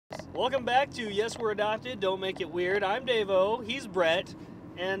Welcome back to Yes, We're Adopted, Don't Make It Weird. I'm Dave-O, he's Brett,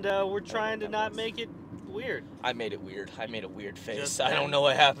 and we're trying to not make it weird. I made it weird. I made a weird face. Just I don't know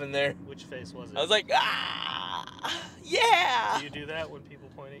what happened there. Which face was it? I was like, ah, yeah. Do you do that when people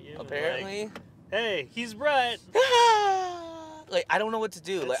point at you? Apparently. Like, hey, he's Brett. Like, I don't know what to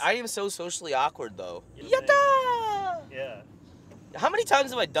do. Like, I am so socially awkward, though. Yatta! Yeah. How many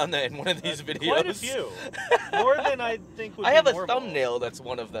times have I done that in one of these videos? Quite a few. More than I think would be I have a normal. thumbnail that's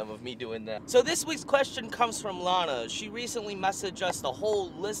one of them of me doing that. So this week's question comes from Lana. She recently messaged us a whole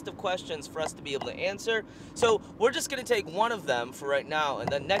list of questions for us to be able to answer. So we're just going to take one of them for right now, and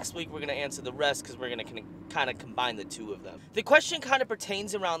then next week we're going to answer the rest because we're going to kind of combine the two of them. The question kind of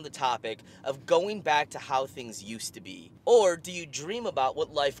pertains around the topic of going back to how things used to be. Or do you dream about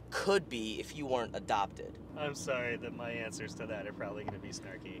what life could be if you weren't adopted? I'm sorry that my answers to that are probably going to be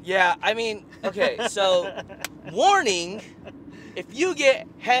snarky. Yeah, I mean, okay, so warning, if you get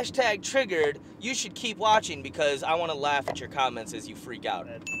hashtag triggered, you should keep watching because I want to laugh at your comments as you freak out.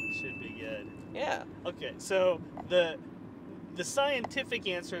 That should be good. Yeah. Okay, so the scientific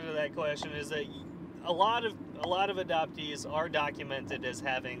answer to that question is that a lot of adoptees are documented as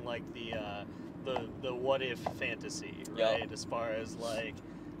having like the what if fantasy, right? Yep. As far as like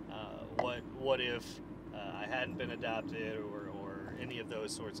what if I hadn't been adopted or any of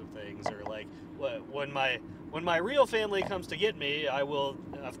those sorts of things, or like when my real family comes to get me, I will,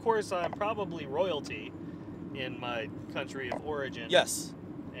 of course, I'm probably royalty in my country of origin. Yes.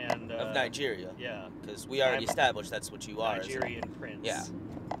 And of Nigeria. Yeah. Because we already established that's what you are. Nigerian prince.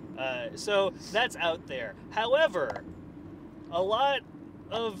 Yeah. So that's out there. However, a lot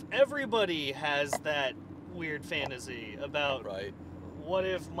of everybody has that weird fantasy about what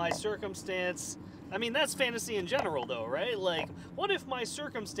if my circumstance. I mean, that's fantasy in general, though, right? Like, what if my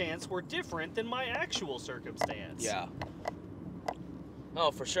circumstance were different than my actual circumstance? Yeah. Oh,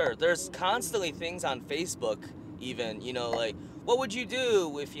 for sure. There's constantly things on Facebook, even, you know, like, what would you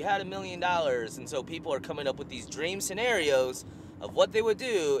do if you had $1 million? And so people are coming up with these dream scenarios of what they would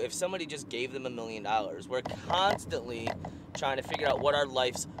do if somebody just gave them $1 million. We're constantly trying to figure out what our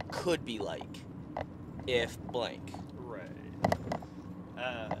lives could be like if blank. Right.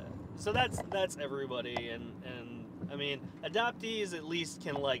 So that's everybody, and I mean, adoptees at least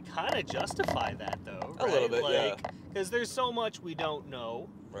can like kind of justify that though, right? A little bit, like, because there's so much we don't know,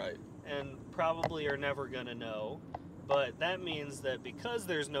 right? And probably are never gonna know, but that means that because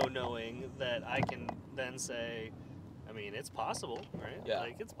there's no knowing, that I can then say, I mean, it's possible, right? Yeah.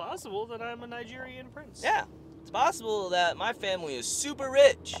 Like it's possible that I'm a Nigerian prince. Yeah, it's possible that my family is super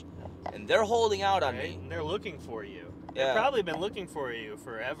rich, and they're holding out on me. And they're looking for you. Yeah. They've probably been looking for you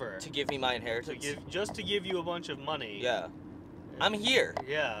forever. To give me my inheritance? Just to give you a bunch of money. Yeah. I'm here.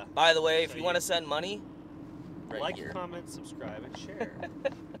 Yeah. By the way, if you want to send money, like, comment, subscribe, and share.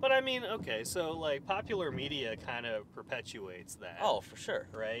 But I mean, okay, so like popular media kind of perpetuates that. Oh, for sure.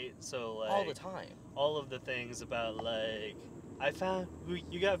 Right? So like all the time. All of the things about like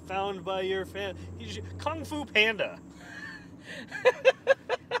you got found by your fan. Kung Fu Panda.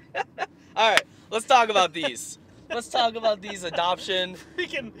 All right, let's talk about these. Let's talk about these adoption,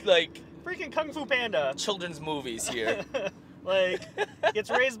 freaking Kung Fu Panda children's movies here. Like, gets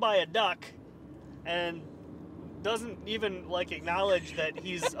raised by a duck, and doesn't even like acknowledge that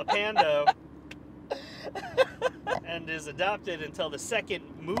he's a panda, and is adopted until the second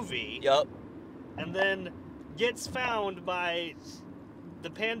movie. Yup. And then gets found by the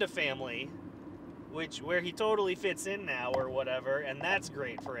panda family, where he totally fits in now or whatever, and that's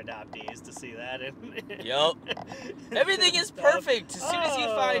great for adoptees to see that. Yup. Everything is perfect as soon as you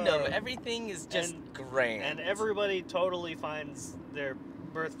find them. Everything is just grand. And everybody totally finds their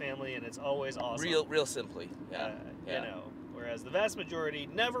birth family, and it's always awesome. Real simply. Yeah. You know, whereas the vast majority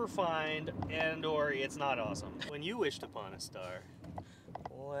never find, or it's not awesome. When you wished upon a star.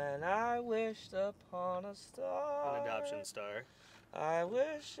 When I wished upon a star. An adoption star. I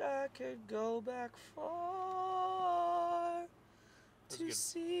wish I could go back far to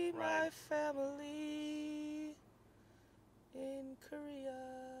see my family in Korea.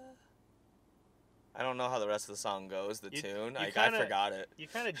 I don't know how the rest of the song goes, tune. I forgot it. You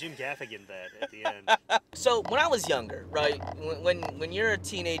kind of Jim Gaffigan that at the end. So when I was younger, right, when you're a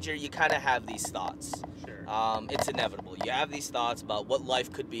teenager, you kind of have these thoughts. Sure. It's inevitable. You have these thoughts about what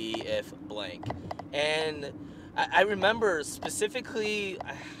life could be if blank. And I remember specifically,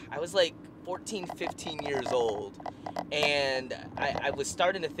 I was like 14, 15 years old, and I was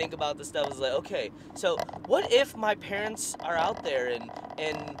starting to think about this stuff. I was like, okay, so what if my parents are out there,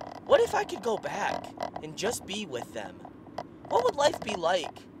 and what if I could go back and just be with them? What would life be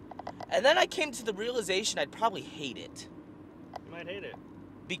like? And then I came to the realization I'd probably hate it. You might hate it.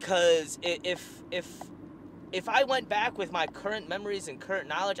 because if I went back with my current memories and current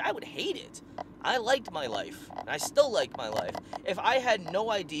knowledge, I would hate it. I liked my life, and I still like my life. If I had no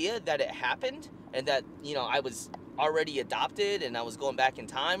idea that it happened, and that, you know, I was already adopted, and I was going back in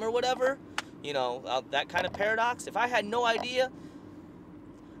time or whatever, you know, that kind of paradox, if I had no idea,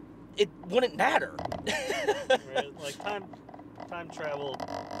 it wouldn't matter. Right? Like, time travel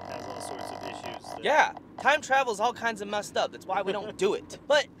has all sorts of issues. Yeah, time travel is all kinds of messed up. That's why we don't do it.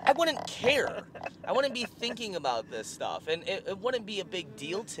 But I wouldn't care. I wouldn't be thinking about this stuff, and it wouldn't be a big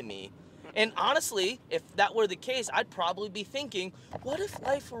deal to me. And honestly, if that were the case, I'd probably be thinking, what if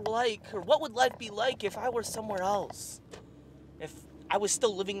life were like, or what would life be like if I were somewhere else? If I was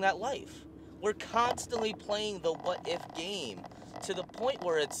still living that life? We're constantly playing the what if game to the point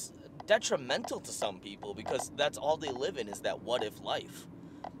where it's detrimental to some people, because that's all they live in, is that what if life.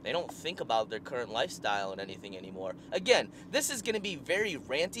 They don't think about their current lifestyle and anything anymore. Again, this is going to be very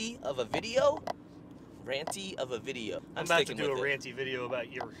ranty of a video. I'm about to do a ranty video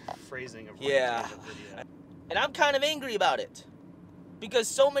about your phrasing of yeah. ranty of a video. And I'm kind of angry about it, because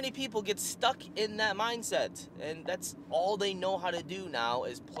so many people get stuck in that mindset, and that's all they know how to do now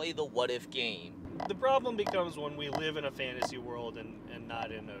is play the what if game. The problem becomes when we live in a fantasy world and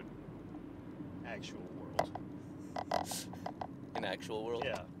not in an actual world. An actual world?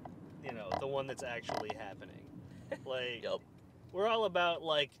 Yeah. You know, the one that's actually happening. Like, Yep. We're all about,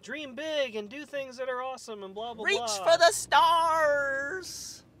 like, dream big and do things that are awesome and blah, blah, Reach blah. for the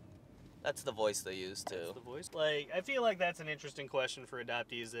stars! That's the voice they use, too. That's the voice. Like, I feel like that's an interesting question for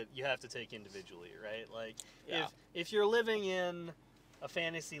adoptees that you have to take individually, right? Like, Yeah. if you're living in a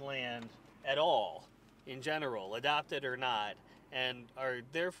fantasy land at all, in general, adopted or not, and are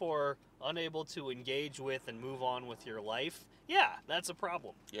therefore unable to engage with and move on with your life, yeah, that's a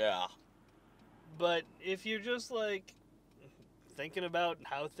problem. Yeah. But if you're just, like, thinking about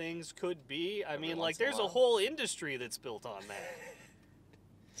how things could be, I mean, like, there's a whole industry that's built on that.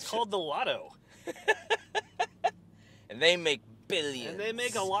 It's called the lotto. And they make billions. And they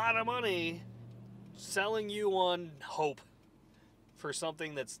make a lot of money selling you on hope for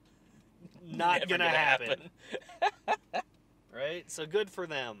something that's not Never gonna gonna happen. Right? So good for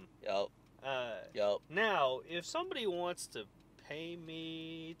them. Yup. Yup. Now, if somebody wants to pay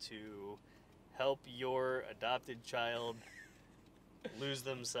me to help your adopted child lose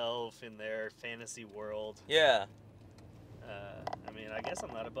themselves in their fantasy world, Yeah. I mean, I guess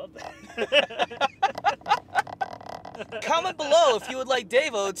I'm not above that. Comment below if you would like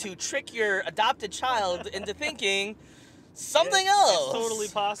Davo to trick your adopted child into thinking something else. It's totally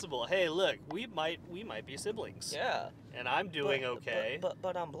possible. Hey, look, we might be siblings. Yeah. And I'm doing okay.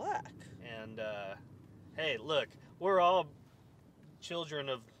 But I'm black. And hey, look, we're all children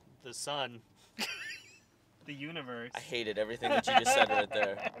of the sun, the universe. I hated everything that you just said right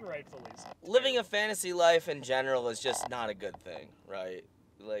there. Rightfully so. Living a fantasy life in general is just not a good thing, right?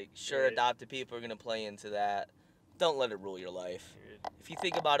 Like, sure, Right. adopted people are going to play into that. Don't let it rule your life. If you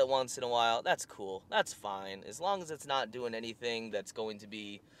think about it once in a while, that's cool. That's fine. As long as it's not doing anything that's going to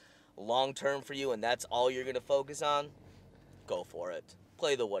be long-term for you and that's all you're going to focus on, go for it.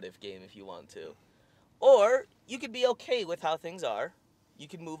 Play the what-if game if you want to. Or you could be okay with how things are. You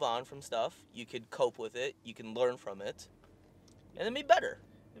can move on from stuff. You could cope with it. You can learn from it. And then be better.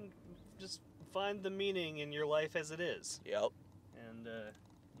 And just find the meaning in your life as it is. Yep. And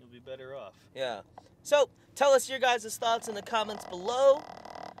you'll be better off. Yeah. So, tell us your guys' thoughts in the comments below.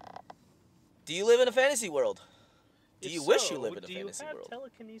 Do you live in a fantasy world? Do you wish you lived in a fantasy world? Do you have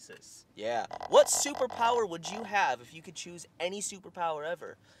telekinesis? Yeah. What superpower would you have if you could choose any superpower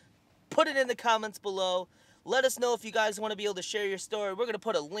ever? Put it in the comments below. Let us know if you guys want to be able to share your story. We're going to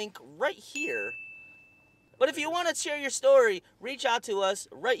put a link right here. But if you want to share your story, reach out to us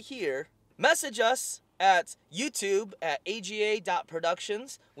right here. Message us at YouTube at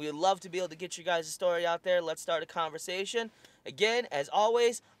aga.productions. We would love to be able to get your guys' story out there. Let's start a conversation. Again, as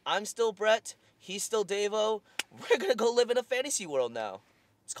always, I'm still Brett. He's still Davo. We're going to go live in a fantasy world now.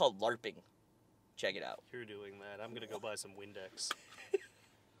 It's called LARPing. Check it out. You're doing that. I'm going to go buy some Windex.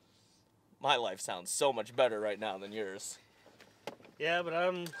 My life sounds so much better right now than yours. Yeah, but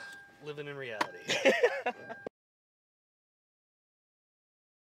I'm living in reality.